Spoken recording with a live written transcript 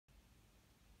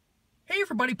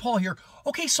everybody, Paul here.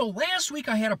 Okay, so last week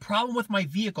I had a problem with my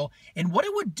vehicle, and what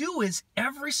it would do is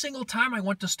every single time I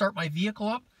went to start my vehicle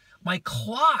up, my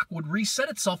clock would reset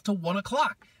itself to 1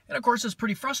 o'clock. And of course, it's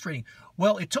pretty frustrating.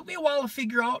 Well, it took me a while to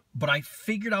figure out, but I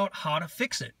figured out how to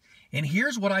fix it. And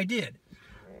here's what I did.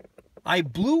 I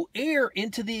blew air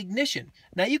into the ignition.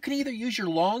 Now, you can either use your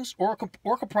lungs or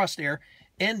compressed air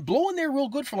and blow in there real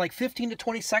good for like 15 to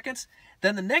 20 seconds.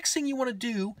 Then the next thing you want to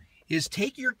do is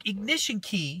take your ignition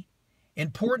key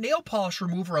and pour nail polish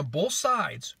remover on both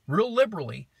sides real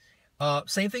liberally.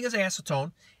 Same thing as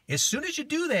acetone. As soon as you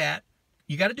do that,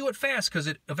 you got to do it fast because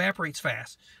it evaporates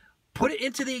fast. Put it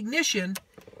into the ignition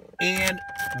and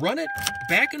run it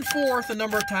back and forth a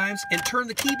number of times and turn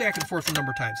the key back and forth a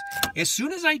number of times. As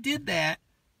soon as I did that,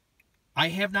 I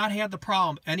have not had the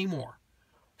problem anymore.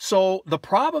 So the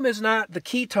problem is not the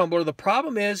key tumbler. The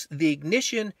problem is the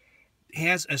ignition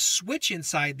has a switch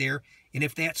inside there, and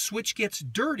if that switch gets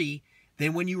dirty,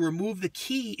 then when you remove the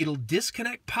key, it'll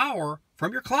disconnect power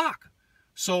from your clock.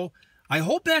 So I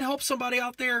hope that helps somebody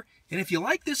out there. And if you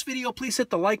like this video, please hit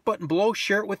the like button below,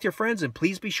 share it with your friends, and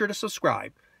please be sure to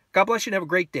subscribe. God bless you and have a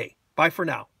great day. Bye for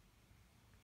now.